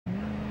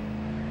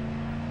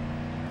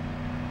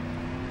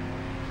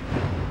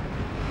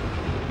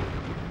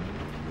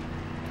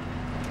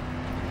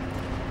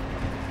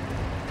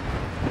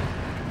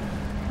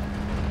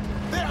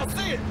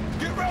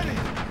Riley,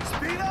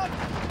 speed up!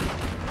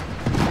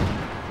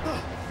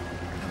 Oh,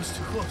 that was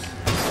too close.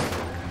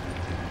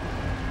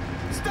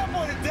 Step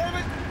on it, damn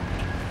it!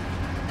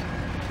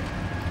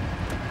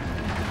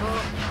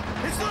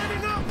 It's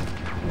lighting up!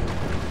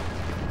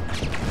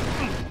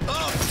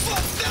 Oh,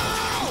 fuck no!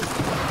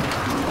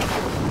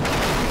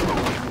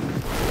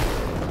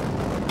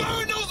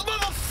 Burn those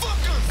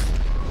motherfuckers!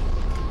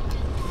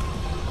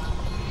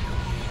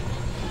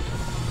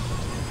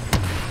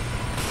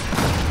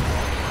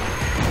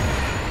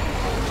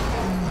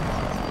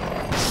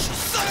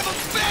 Son of a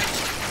bitch!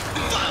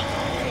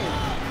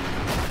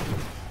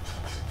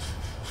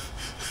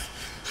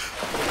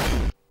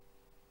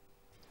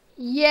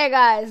 Yeah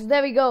guys,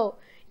 there we go.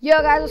 Yo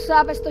guys, what's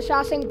up? It's the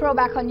Shah Singh Pro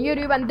back on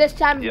YouTube, and this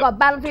time we've got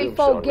Battlefield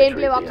 4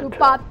 gameplay walkthrough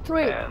part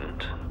 3.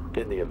 And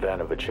in the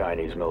event of a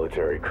Chinese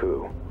military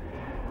coup,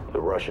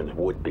 the Russians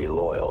would be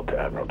loyal to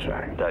Admiral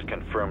Chang. That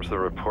confirms the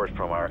report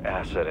from our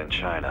asset in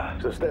China.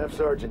 So Staff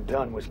Sergeant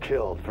Dunn was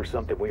killed for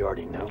something we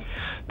already knew?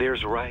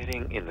 There's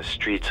rioting in the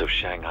streets of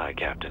Shanghai,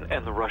 Captain,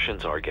 and the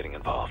Russians are getting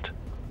involved.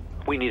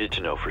 We needed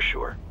to know for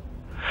sure.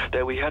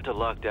 That we had to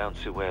lock down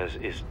Suez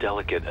is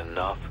delicate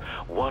enough.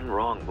 One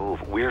wrong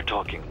move, we're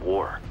talking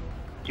war.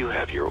 You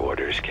have your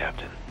orders,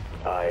 Captain.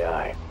 Aye,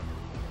 aye.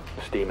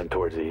 Steaming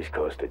towards the east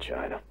coast of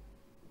China.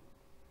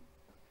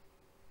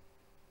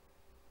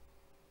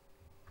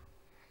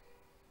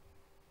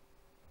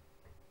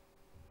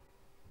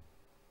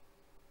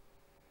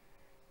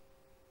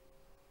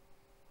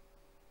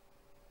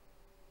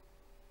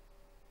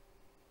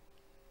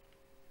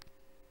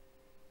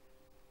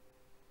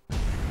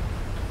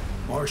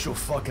 Martial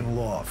fucking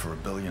law for 1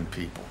 billion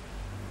people.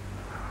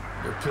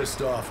 They're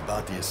pissed off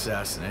about the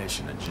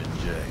assassination of Jin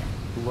Jae.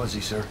 Who was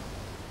he, sir?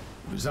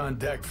 He was on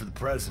deck for the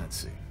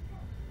presidency.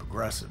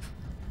 Progressive.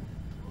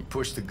 He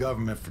pushed the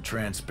government for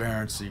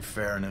transparency,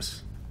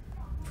 fairness,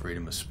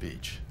 freedom of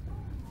speech.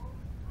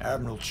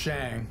 Admiral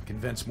Chang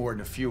convinced more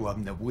than a few of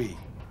them that we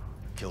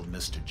killed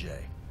Mr.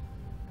 J.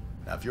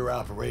 Now, if your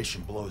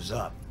operation blows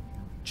up,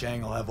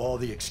 Chang will have all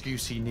the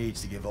excuse he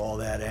needs to give all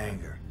that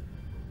anger,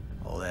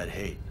 all that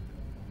hate,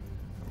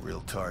 a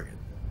real target.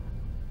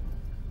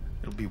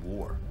 It'll be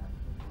war.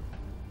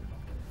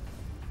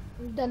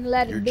 Then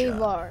let it be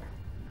war.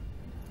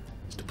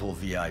 Is to pull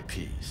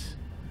VIPs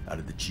out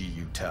of the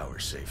GU tower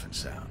safe and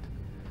sound.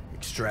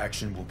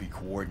 Extraction will be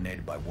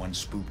coordinated by one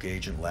spook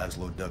agent,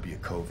 Laszlo W.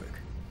 Kovic.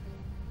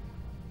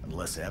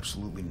 Unless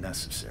absolutely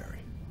necessary,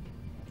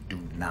 do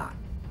not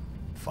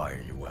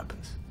fire your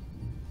weapons.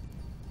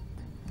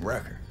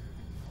 Wrecker.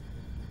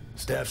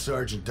 Staff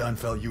Sergeant Dunn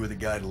felt you were the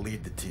guy to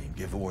lead the team,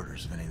 give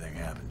orders if anything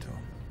happened to him.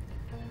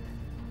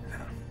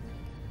 Now,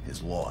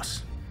 his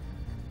loss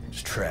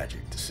is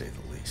tragic, to say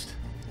the least.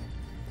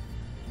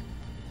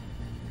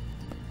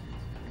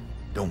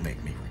 Don't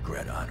make me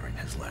regret honoring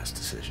his last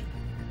decision.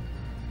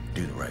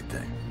 Do the right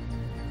thing.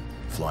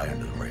 Fly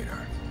under the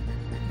radar.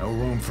 No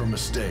room for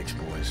mistakes,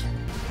 boys.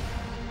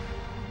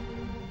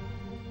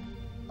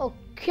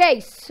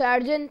 Okay,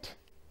 Sergeant.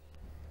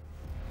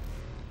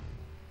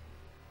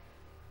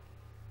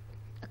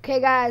 Okay,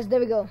 guys,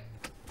 there we go.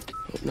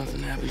 Hope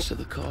nothing happens to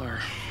the car.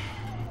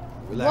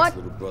 Relax,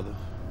 little brother.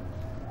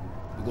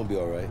 We're gonna be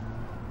all right.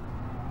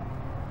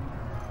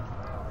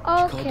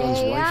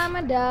 Okay, I'm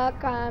a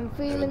duck. I'm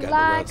feeling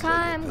like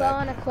I'm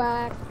gonna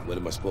quack. What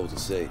am I supposed to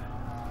say?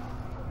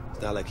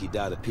 It's not like he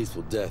died a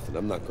peaceful death, and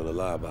I'm not gonna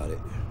lie about it.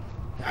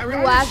 Who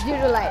asked you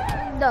to like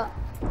the?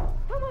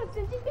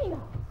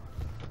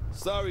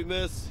 Sorry,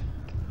 miss.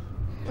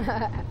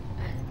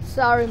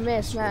 Sorry,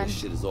 miss, man. This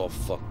shit is all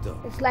fucked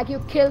up. It's like you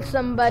killed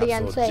somebody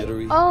and say,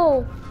 jittery.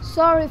 "Oh,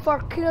 sorry for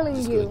killing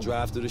Just you." gonna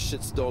drive through the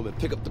shitstorm and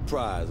pick up the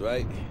prize,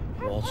 right?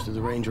 Waltz through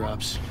the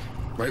raindrops.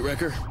 Right,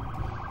 Wrecker?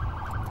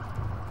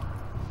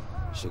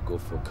 Should go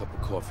for a cup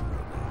of coffee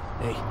right now.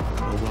 Hey,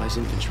 mobilize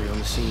infantry on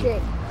the scene.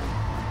 Shit.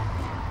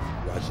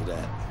 Roger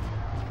that.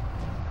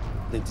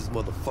 I think these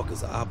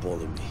motherfuckers are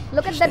eyeballing me.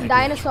 Look at that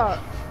dinosaur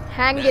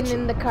hanging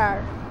in the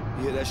car.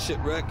 You hear that shit,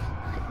 Wreck?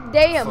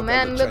 Damn,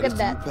 man, look at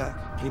that.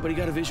 Anybody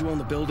got a visual on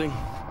the building?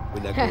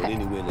 We're not going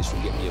anywhere unless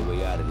you get me a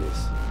way out of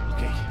this.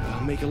 Okay,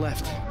 make a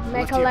left.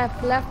 Make a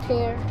left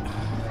here.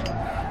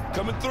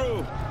 Coming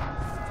through.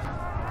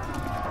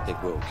 I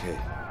think we're okay.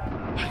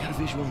 I got a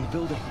visual on the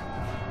building.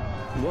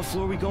 And what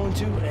floor are we going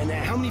to? And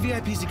how many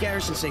VIPs did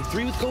Garrison say?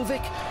 3 with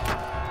Kovic?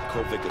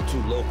 Kovic and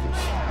 2 locals.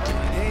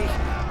 Hey,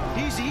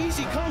 easy,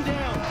 easy, calm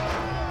down.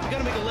 We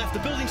gotta make a left. The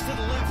building's to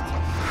the left.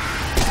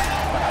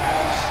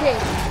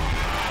 Shit.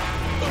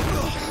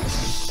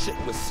 Shit,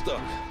 we're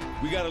stuck.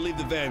 We gotta leave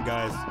the van,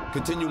 guys.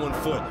 Continue on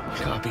foot.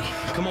 Copy.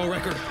 Come on,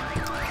 Wrecker.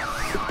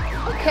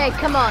 Okay,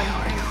 come on.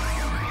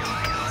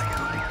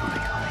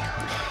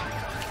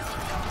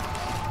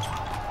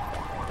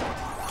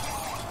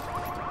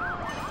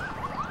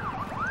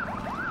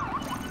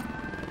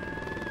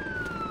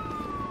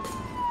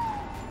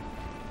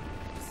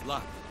 It's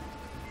locked.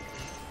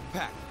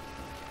 Pack.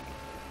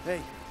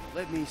 Hey,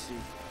 let me see.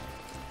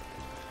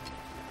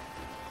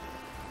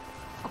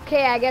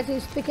 Okay, I guess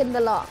he's picking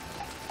the lock.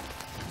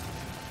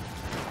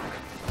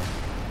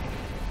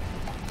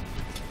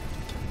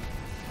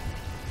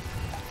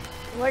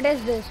 What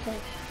is this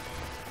thing?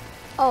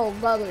 Oh,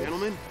 goggles.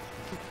 Gentlemen.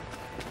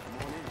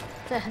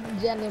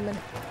 Gentlemen.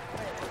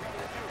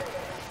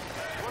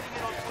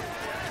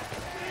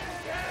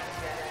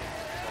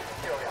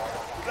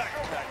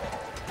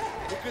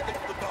 We'll get them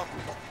to the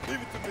balcony.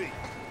 Leave it to me.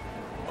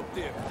 Up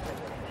there.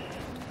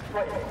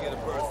 Get a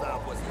bird's eye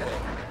of what's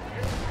happening.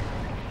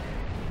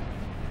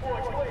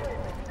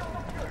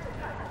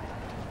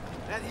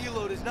 That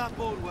helo does not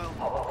bode well.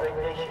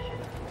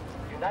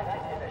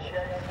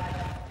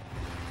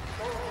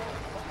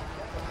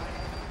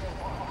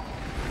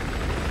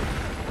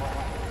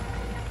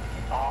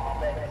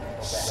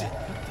 Shit,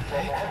 what the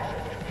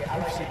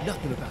heck? You said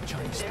nothing about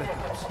Chinese spec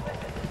ops.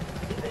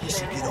 You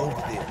should get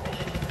over there.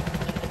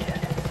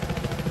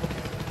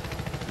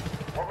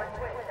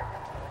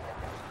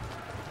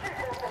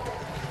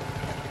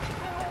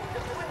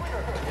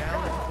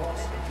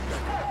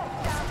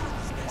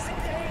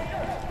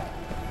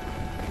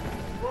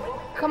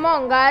 Come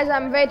on, guys,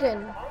 I'm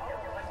waiting.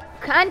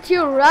 Can't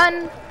you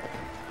run?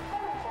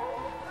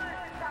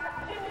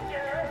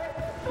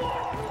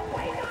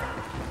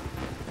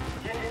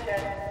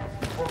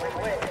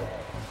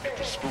 If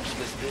the spooks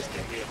miss this,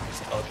 then we have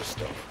missed other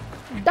stuff.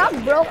 Duck,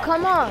 bro,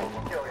 come on.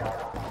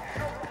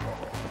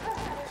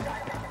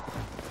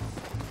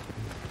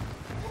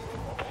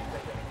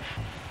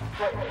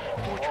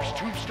 Fortress,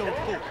 Tombstone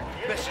full.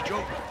 Message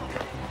over.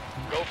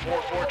 Go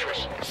for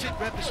Fortress. Sit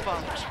rep as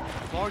follows.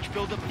 Large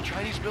buildup of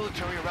Chinese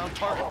military around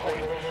target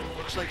point.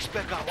 Looks like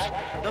spec ops.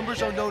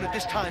 Numbers unknown at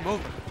this time,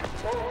 over.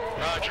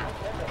 Roger.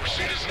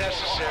 Proceed as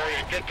necessary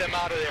and get them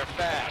out of there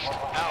fast.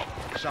 Out.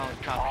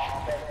 Solid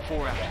copy.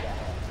 4 out.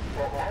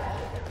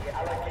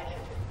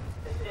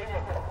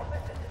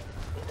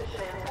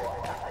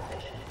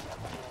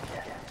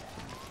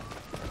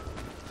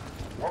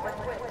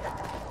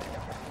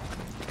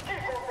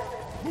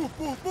 Move,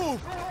 move,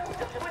 move!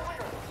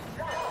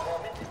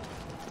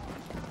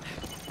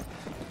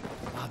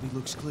 Lobby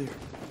looks clear.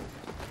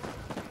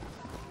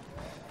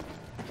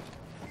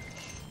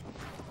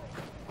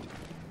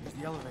 Here's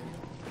the elevator.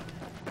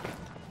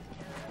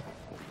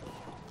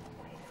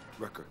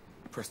 Wrecker,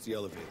 press the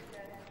elevator.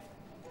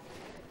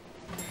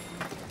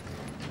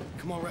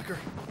 Come on, Wrecker.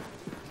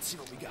 Let's see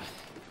what we got.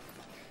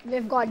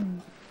 We've got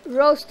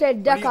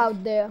roasted duck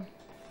out there.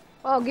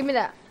 Oh, give me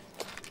that.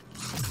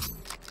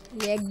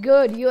 Yeah,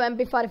 good.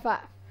 UMP-45.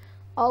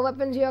 All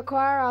weapons in your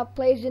car are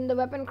placed in the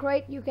weapon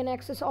crate. You can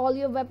access all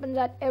your weapons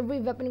at every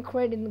weapon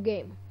crate in the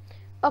game.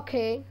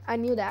 Okay, I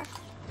knew that.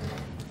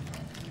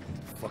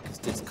 The fuck is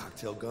this?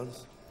 Cocktail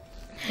guns?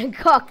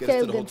 Cocktail Get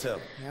us to the guns. hotel.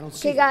 Yeah, I don't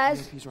see Okay,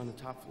 guys. VIPs are on the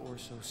top floor,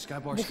 so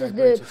Skybar, This Sky is Bridge,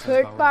 the that sounds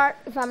third about part,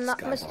 if I'm not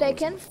Skybar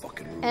mistaken. was on the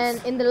fucking roof.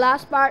 And in the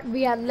last part,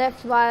 we had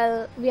left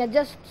while we had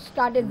just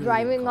started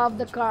driving off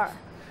the car.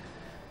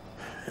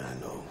 Yeah, I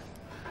know.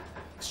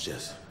 It's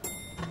just...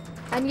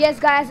 And yes,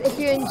 guys, if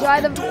you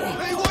enjoy the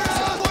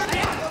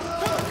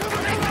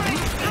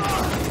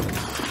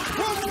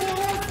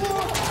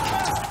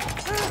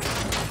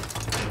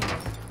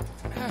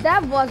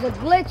that was a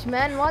glitch,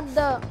 man. What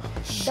the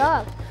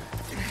duck?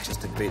 They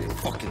just invaded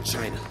fucking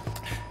China.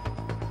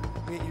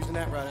 We ain't using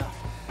that right out.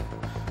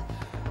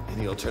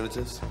 Any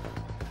alternatives?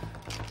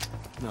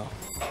 No.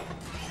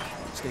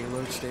 Stay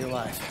alert, stay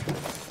alive.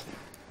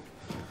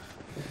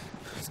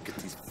 Let's get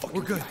these fucking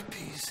We're good.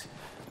 VIPs.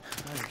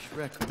 Irish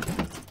Wrecker.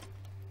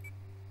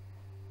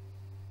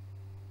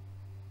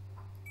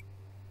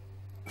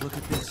 Look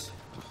at this.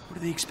 What are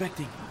they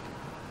expecting?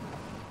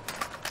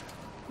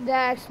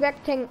 They're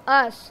expecting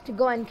us to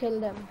go and kill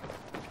them.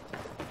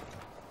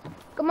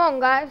 Come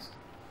on, guys.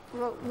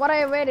 What are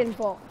you waiting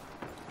for?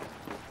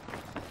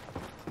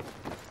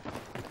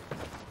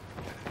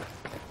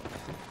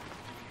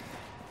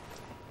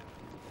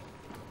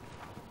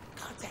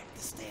 Contact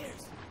the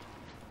stairs.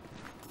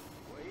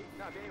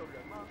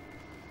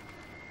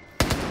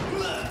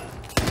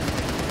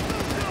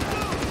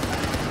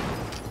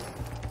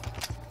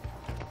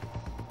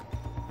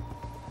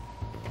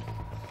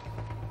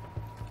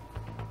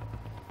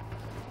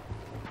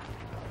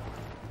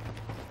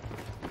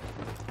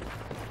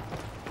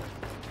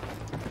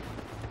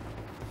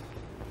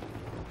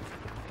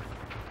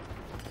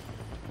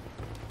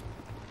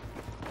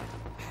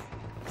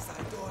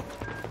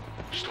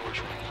 Storage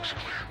room looks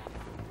clear.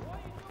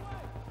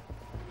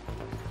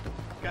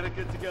 Gotta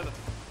get together.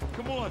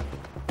 Come on.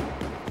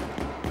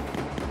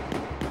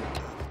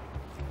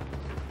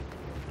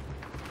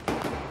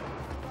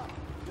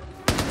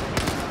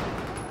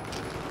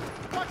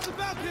 Watch the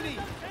balcony!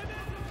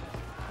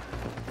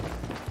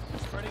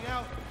 Spreading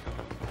out.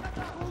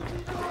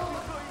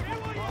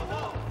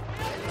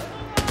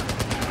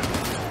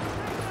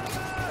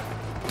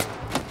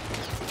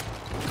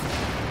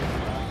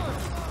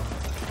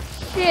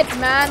 Shit,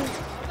 man.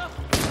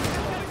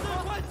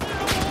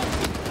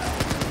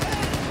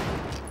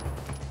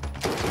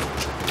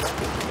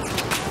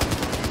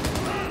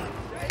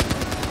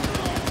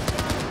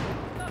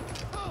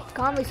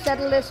 Can't we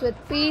settle this with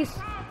peace?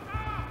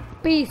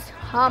 Peace,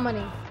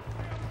 harmony.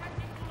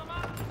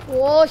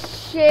 Oh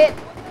shit.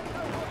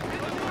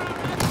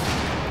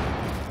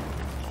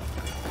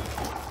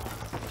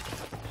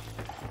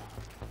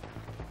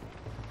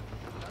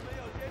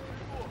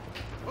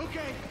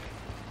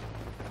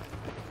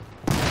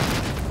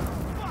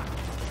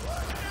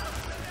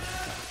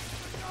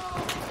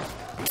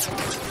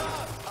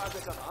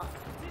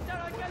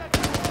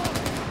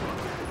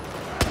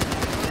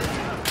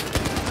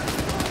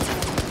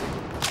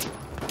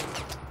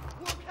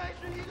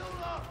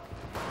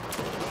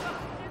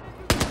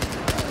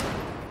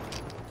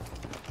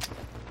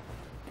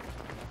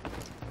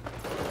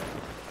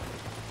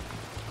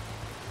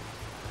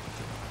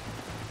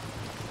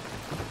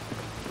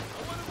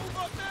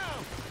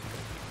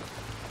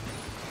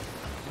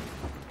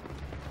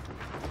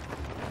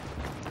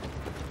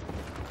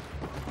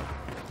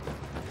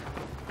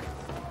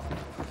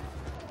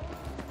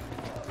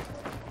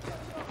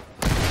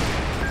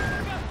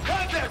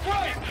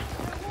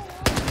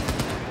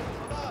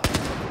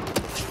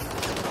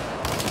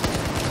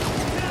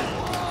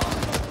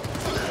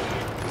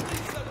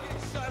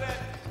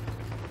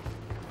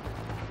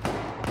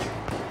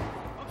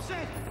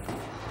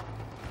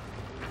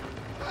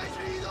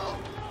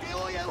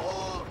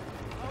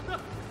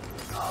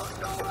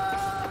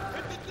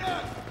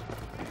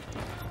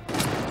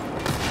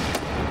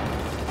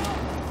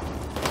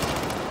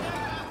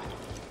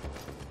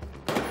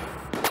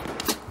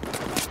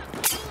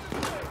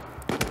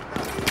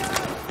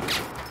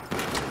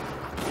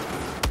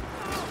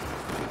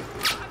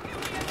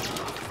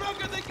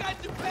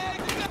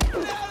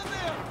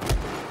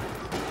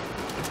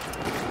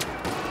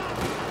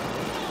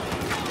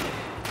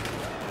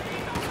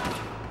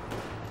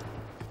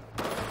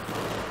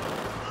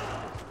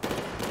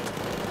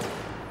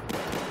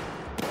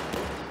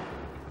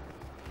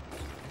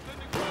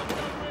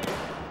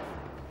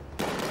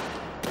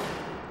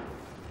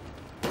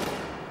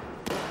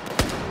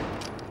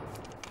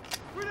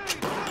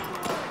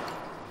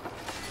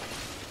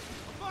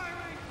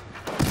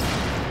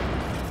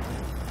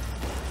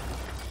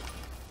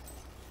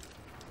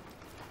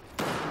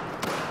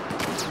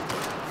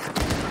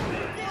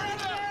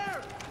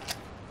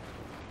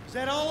 Is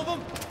that all of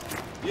them?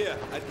 Yeah,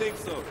 I think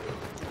so.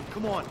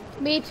 Come on.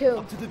 Me too.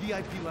 Up to the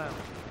VIP lounge.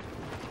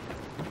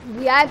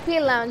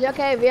 VIP lounge.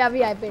 Okay, we are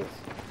VIPs.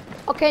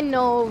 Okay,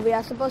 no, we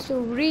are supposed to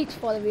reach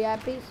for the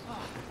VIPs.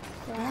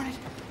 Darn it.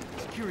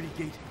 Security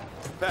gate.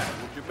 Pat,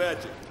 with your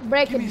magic.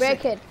 Break it,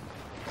 break it.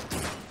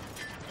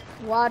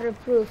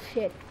 Waterproof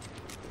shit.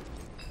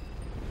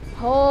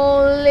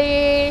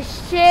 Holy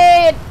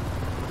shit!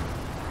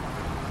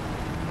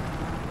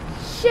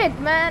 Shit,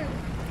 man!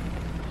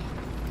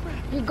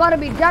 You gotta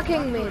be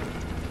ducking me.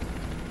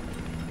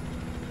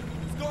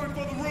 He's going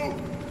for the roof.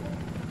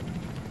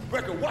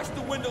 Wrecker, watch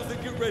the windows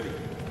and get ready.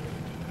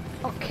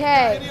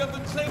 Okay. Any of the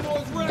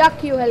claymores ready?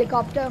 Duck you,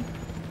 helicopter.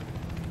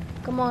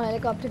 Come on,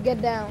 helicopter,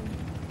 get down.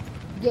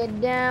 Get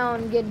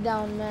down,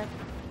 man.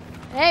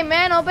 Hey,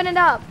 man, open it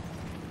up.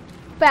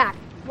 Pack.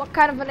 What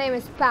kind of a name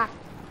is Pack?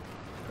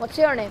 What's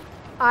your name?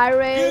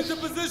 Irish. Get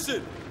into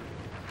position.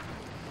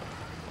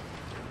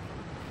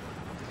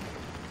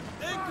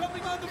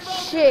 Incoming on the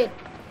balcony. Shit.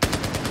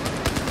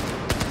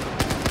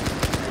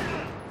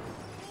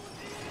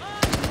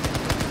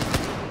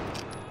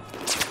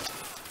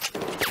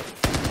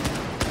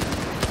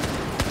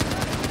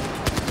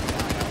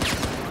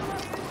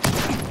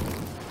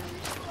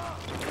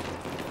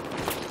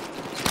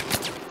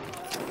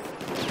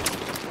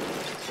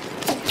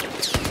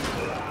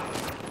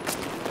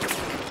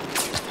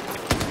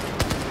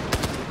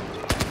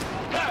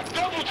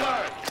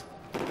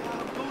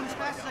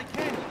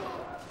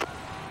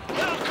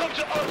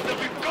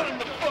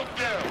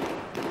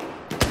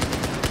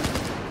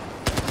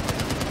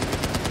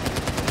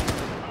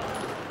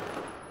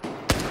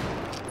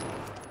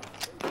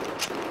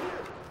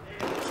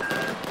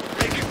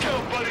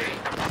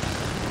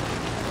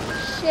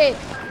 Shit.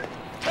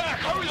 Pack,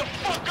 hurry the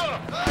fuck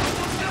up!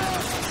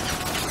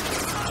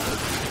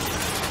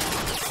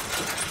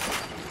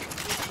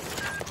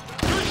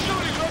 Good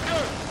shooting,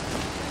 Rucker!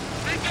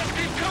 They just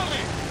keep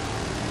coming!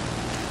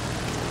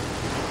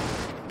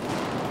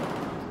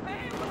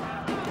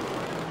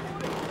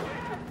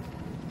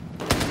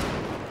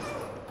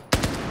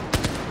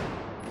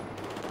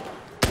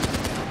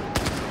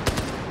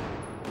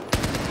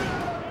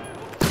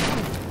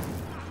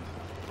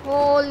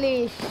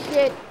 Holy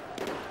shit.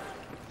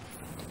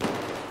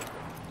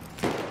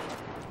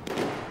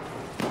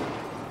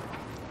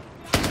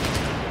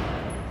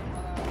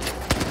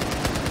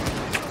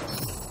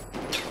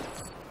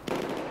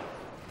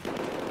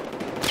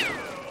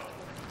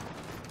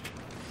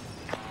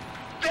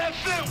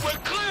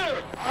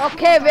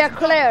 Okay, we are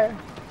clear.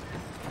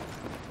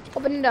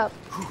 Open it up.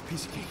 Ooh,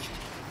 piece of cake.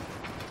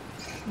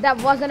 That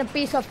wasn't a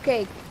piece of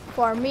cake.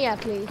 For me,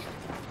 at least.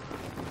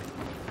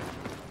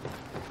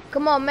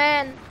 Come on,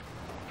 man.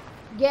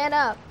 Get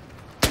up.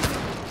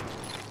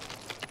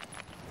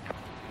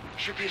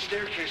 Should be a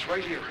staircase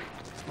right here.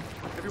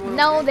 Everyone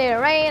No, okay?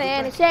 there ain't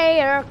any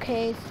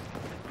staircase.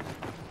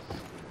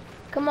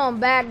 Come on,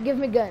 back. Give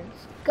me guns.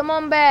 Come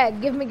on, back.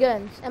 Give me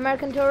guns.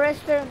 American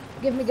Tourister,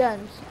 give me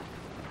guns.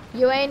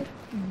 You ain't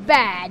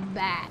bad.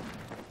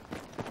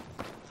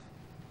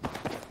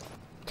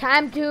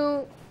 Time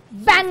to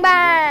bang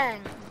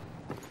bang.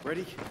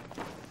 Ready?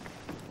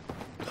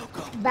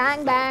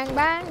 Bang bang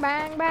bang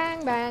bang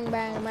bang bang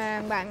bang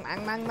bang bang bang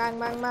bang bang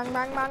bang bang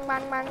bang bang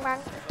bang bang bang.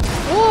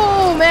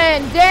 Oh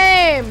man,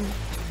 damn!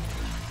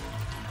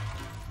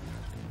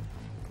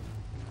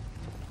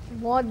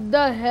 What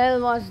the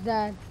hell was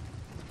that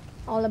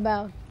all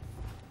about?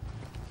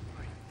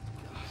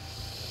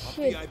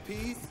 Shit.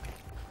 VIPs?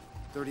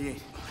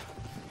 38.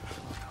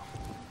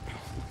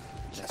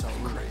 That's all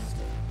crazy.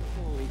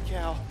 Holy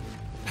cow.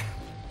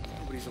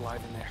 Nobody's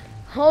alive in there.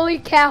 Holy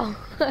cow!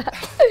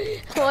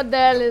 What the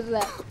hell is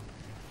that?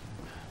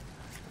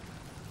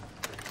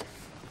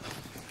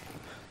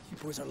 You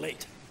boys are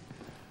late.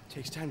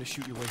 Takes time to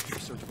shoot your way through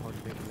a search party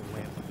making their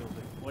way up the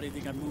building. Why do you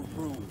think I moved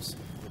rooms?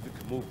 If you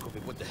can move,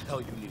 Kobe, what the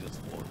hell you need us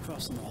for?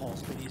 Crossing the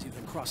hall's a bit easier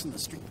than crossing the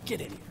street.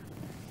 Get in here.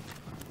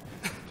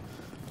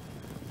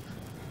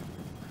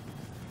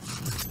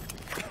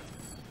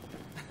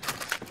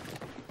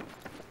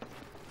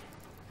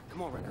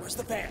 Come on, Rick. Where's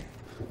the van?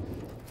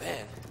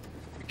 Van?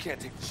 We can't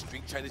take the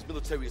street. Chinese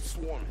military is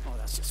swarming. Oh,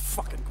 that's just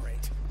fucking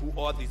great. Who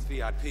are these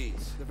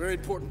VIPs? They're very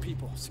important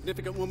people.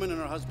 Significant woman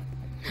and her husband.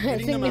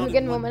 Getting them out in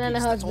Significant one woman and a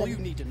piece, that's all husband.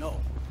 you need to know.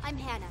 I'm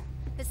Hannah.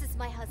 This is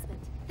my husband.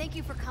 Thank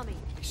you for coming.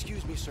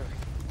 Excuse me, sir.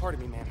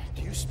 Pardon me, ma'am.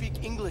 Do you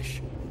speak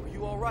English? Are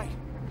you all right?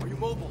 Are you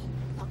mobile?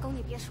 老公，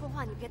你别说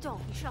话，你别动，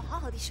你需要好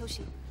好地休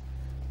息。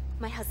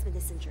My husband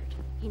is injured.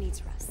 He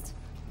needs rest.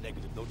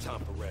 Negative. No time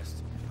for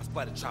rest. I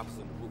spy the choppers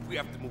on the roof. We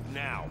have to move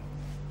now.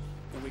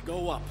 Then we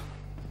go up.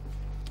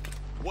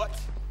 What?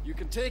 You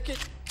can take it,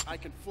 I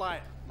can fly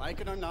it. Like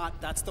it or not,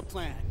 that's the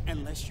plan.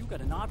 Unless you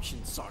got an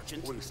option,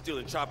 Sergeant. What, are we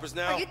stealing choppers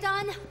now? Are you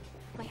done?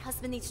 My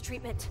husband needs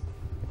treatment.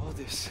 All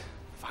this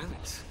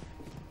violence.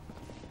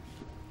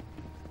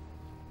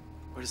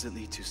 Where does it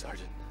lead to,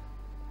 Sergeant?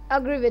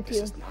 Agree with This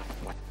you. is not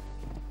what.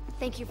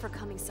 Thank you for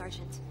coming,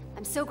 Sergeant.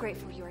 I'm so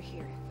grateful you are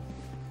here.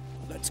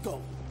 Let's go.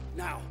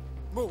 Now.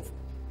 Move.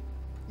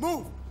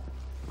 Move!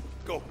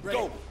 Go, Ready.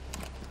 go!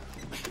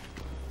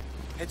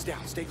 Heads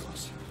down, stay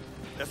close.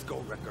 Let's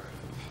go, Wrecker.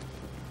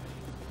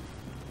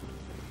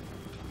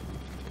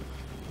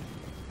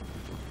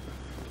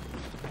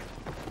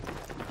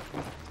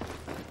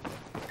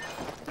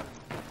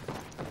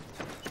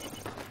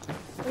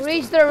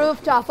 Reach the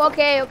rooftop.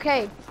 Okay,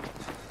 okay.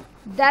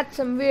 That's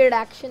some weird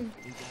action.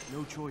 We've got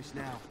no choice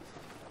now.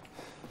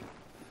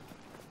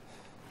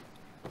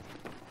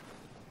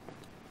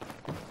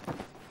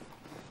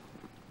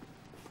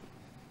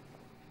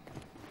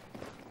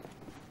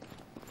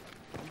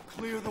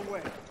 Clear the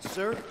way.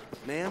 Sir,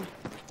 ma'am,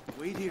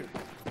 wait here.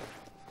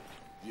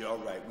 Yeah, all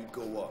right. We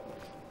go up.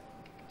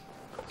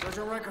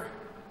 Sergeant Wrecker,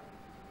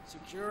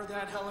 secure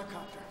that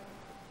helicopter.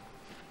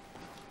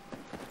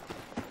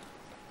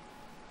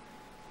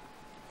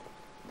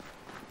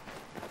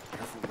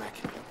 Careful, Wreck.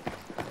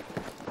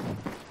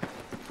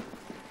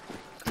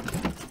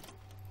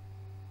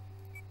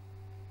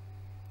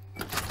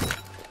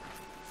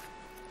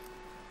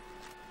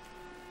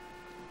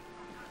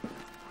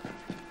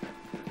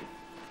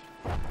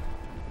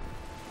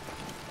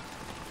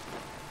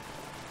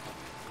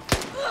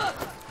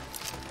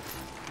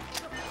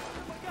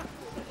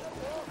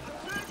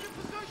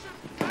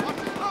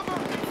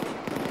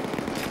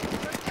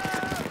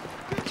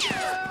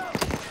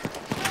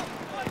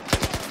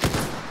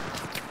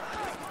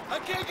 I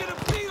can't get a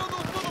beat on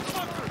those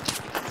motherfuckers!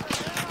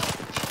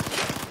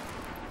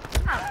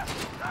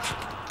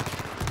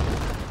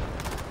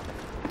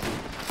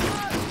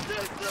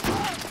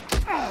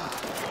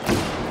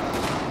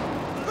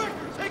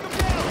 Take him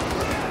down!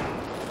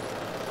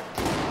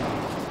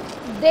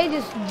 They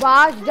just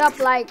barged up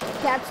like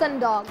cats and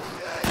dogs.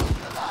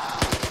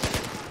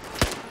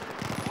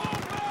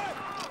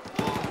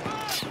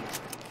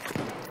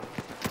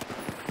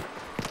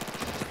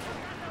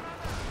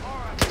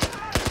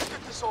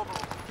 Get this over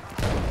with.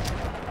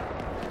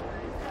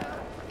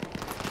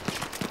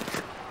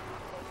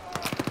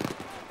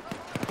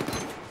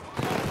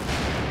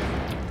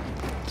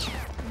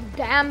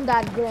 Damn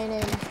that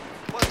grenade.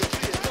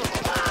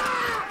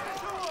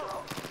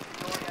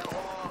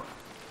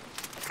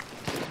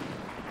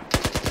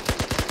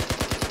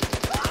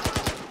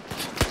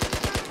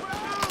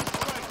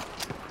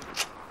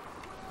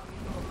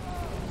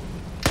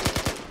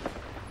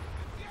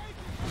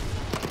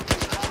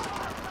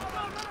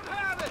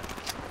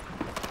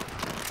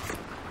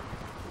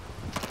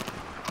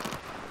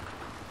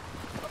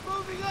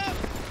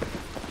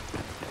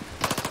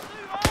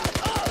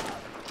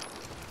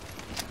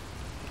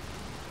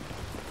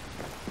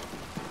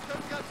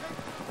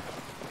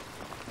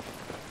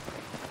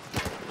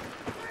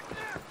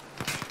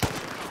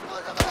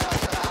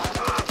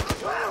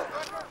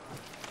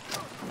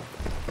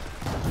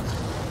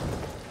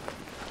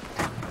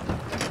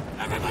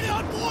 Everybody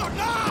on board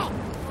now!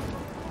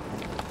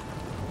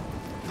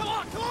 Come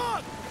on, come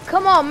on!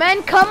 Come on,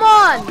 man, come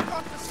on! Go,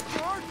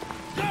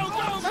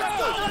 go, go!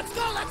 Let's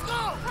go, let's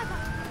go!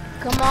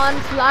 Come on,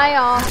 fly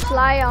off,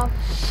 fly off.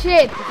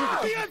 Shit!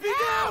 VIP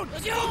down!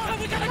 Let's go!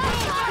 We gotta go!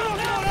 Go,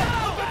 go, go!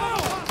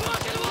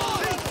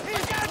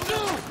 I got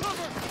you!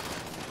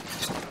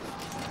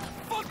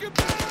 Fucking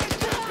bad!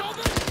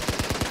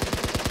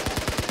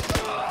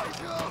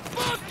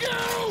 Fuck you!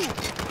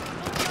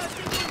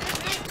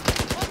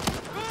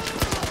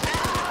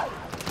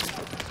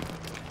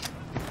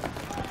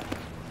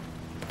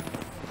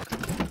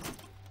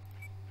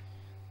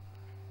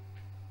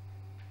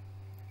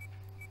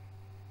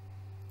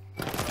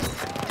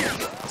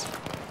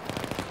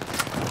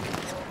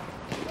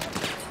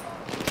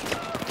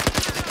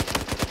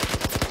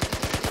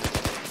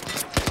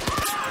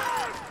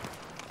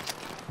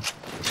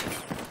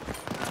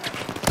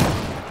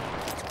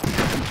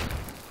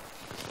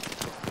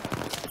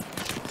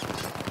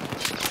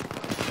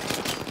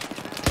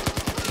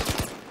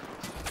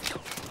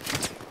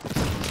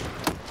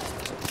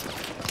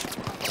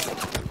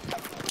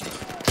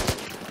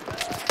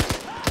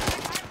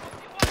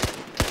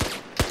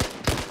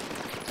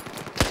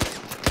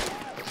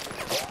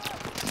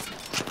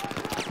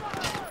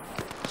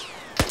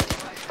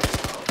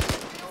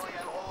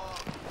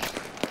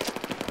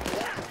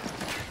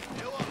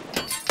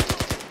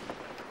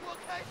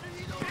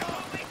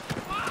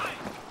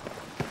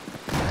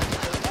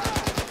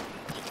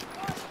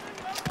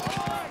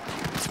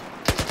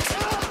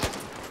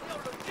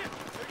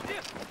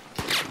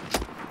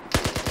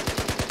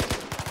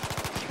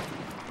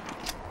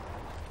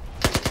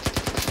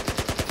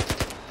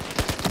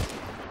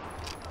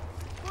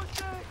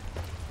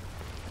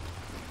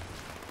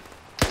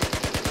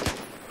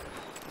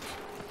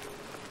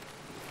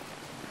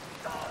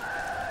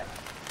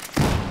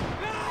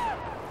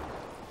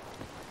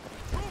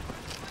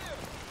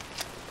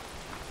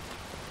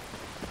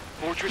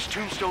 Fortress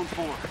Tombstone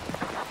 4. Go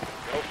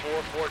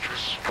for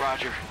Fortress.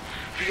 Roger.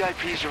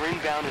 VIPs are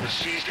inbound in a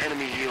seized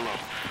enemy helo.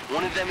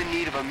 One of them in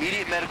need of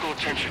immediate medical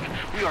attention.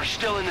 We are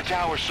still in the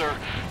tower, sir.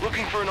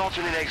 Looking for an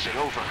alternate exit.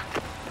 Over.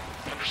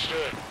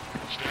 Understood.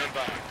 Stand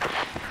by.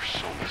 You're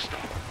so messed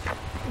up.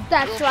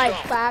 That's right,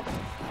 Pac.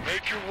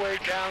 Make your way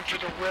down to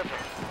the river.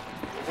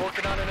 We're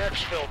working on an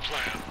exfil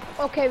plan.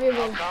 Okay, we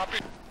will. Copy.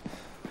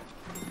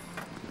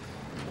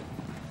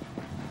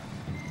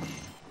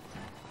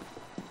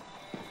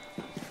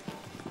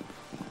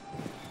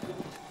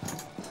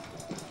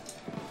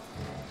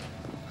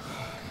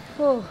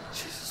 Oh,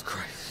 Jesus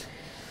Christ.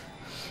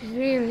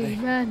 really,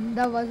 man,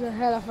 that was a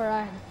hell of a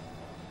ride.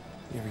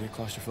 You ever get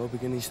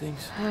claustrophobic in these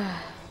things?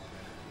 Man,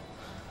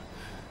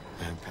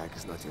 Pac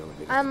is not the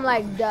elevator. I'm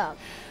like Doug.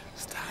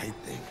 It's the height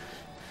thing.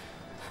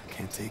 I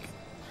can't take it.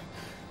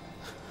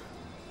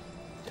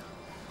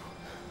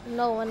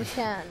 No one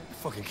can. You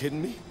fucking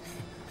kidding me?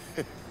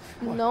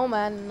 No,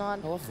 man, not.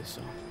 I love this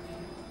song.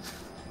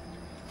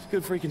 It's a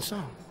good freaking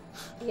song.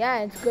 Yeah,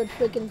 it's a good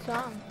freaking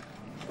song.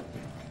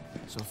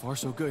 So far,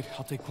 so good.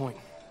 I'll take point.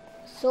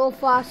 So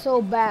far,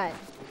 so bad.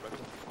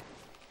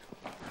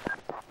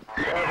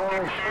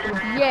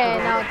 Yeah,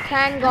 now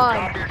thank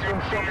God.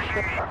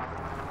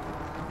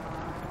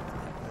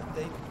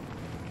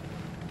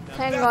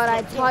 Thank God,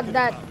 I thought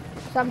that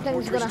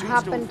something's gonna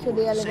happen to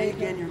the elevator. Say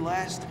again your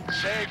last.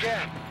 Say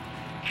again.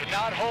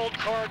 Cannot hold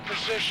current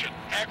position.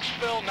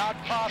 Exfil not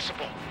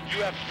possible.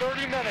 You have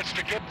 30 minutes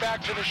to get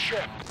back to the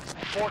ship.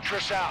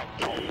 Fortress out.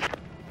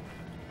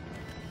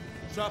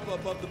 Chop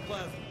above the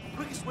plaza.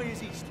 Quickest way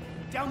is east.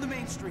 Down the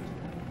main street.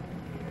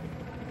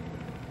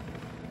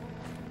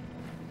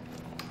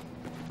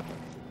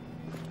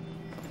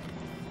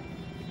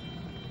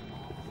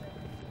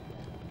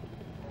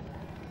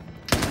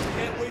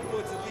 Can't wait for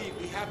it to leave.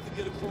 We have to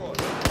get across.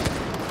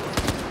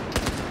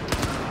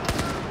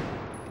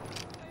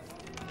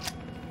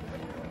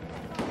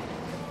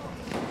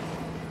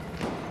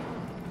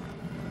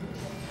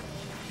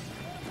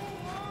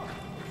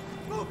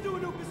 Move to a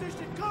new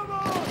position. Come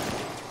on!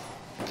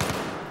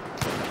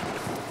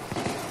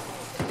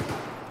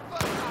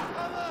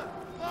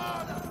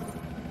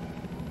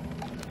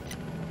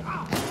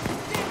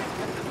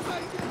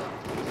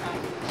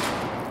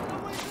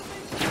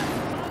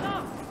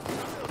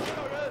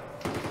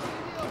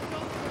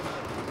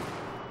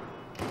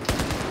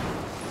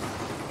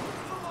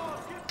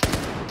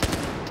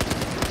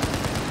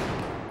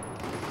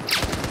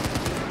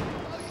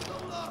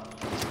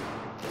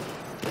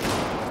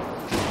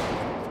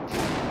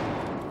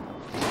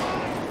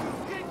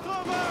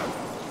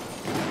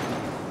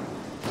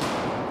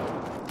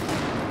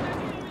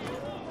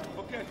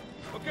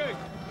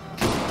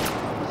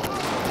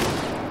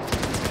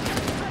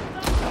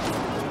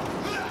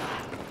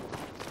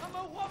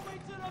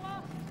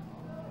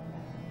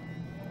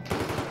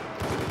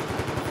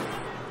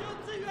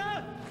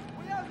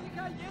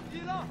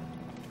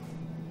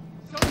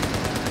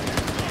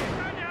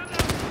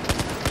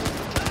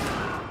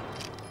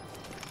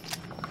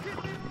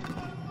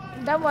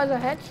 That was a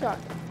headshot.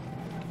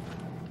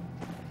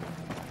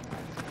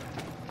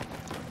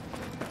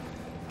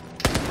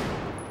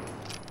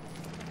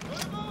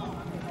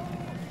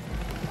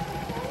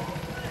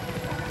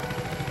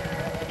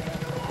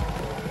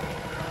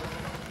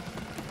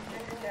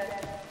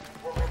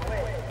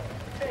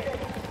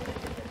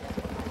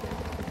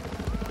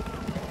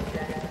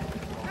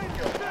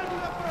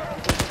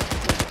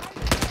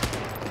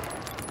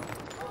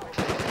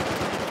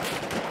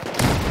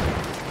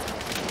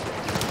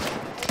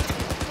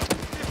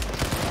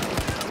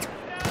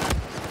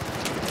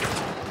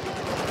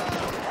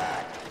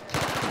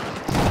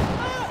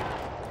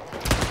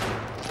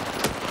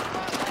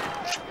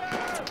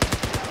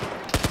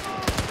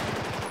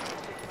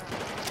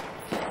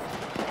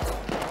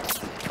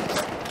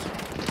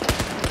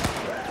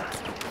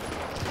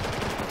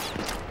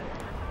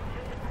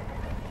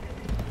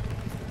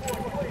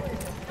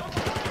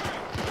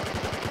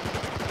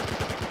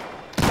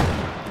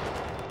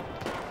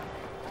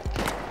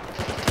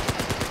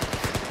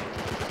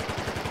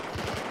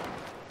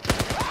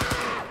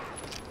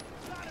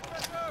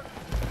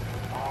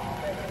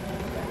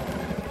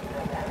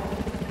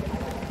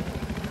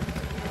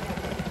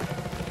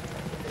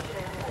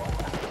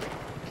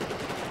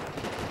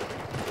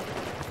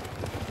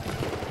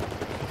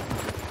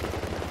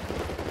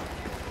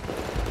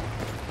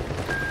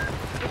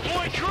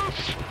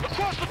 Troops!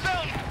 Across the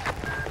mountain!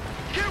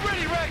 Get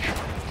ready, Reg!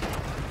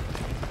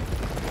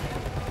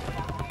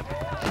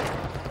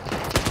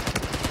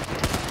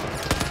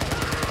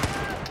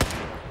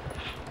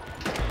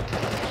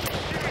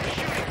 Serious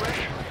shooting, Reg!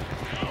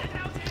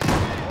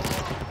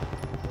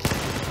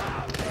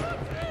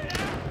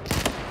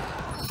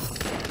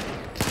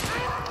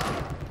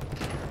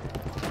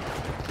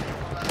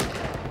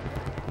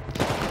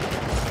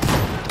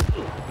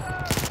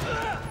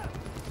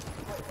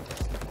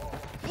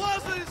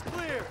 Plaza is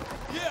clear!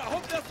 Yeah, I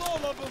hope that's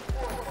all of them.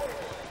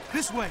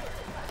 This way.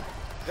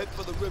 Head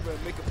for the river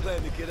and make a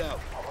plan to get out.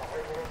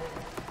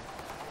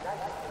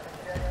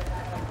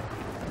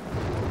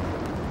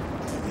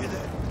 You hear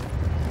that?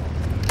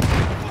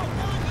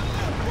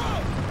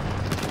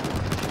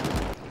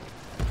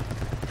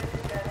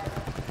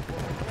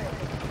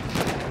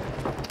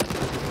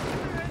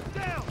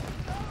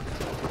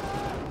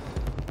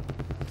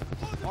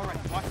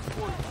 right, watch the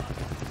corner.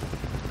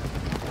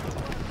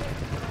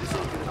 This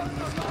ain't gonna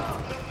be easy.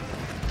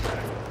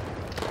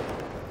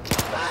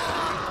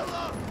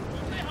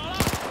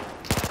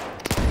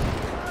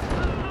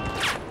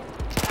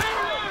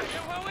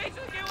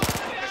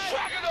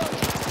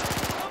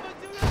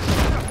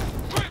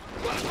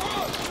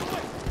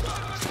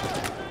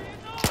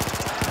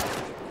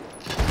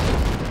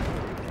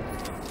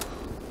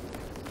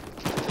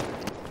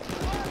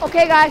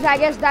 Okay guys, I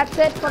guess that's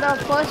it for the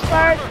first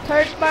part,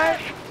 third part.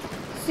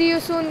 See you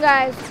soon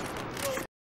guys.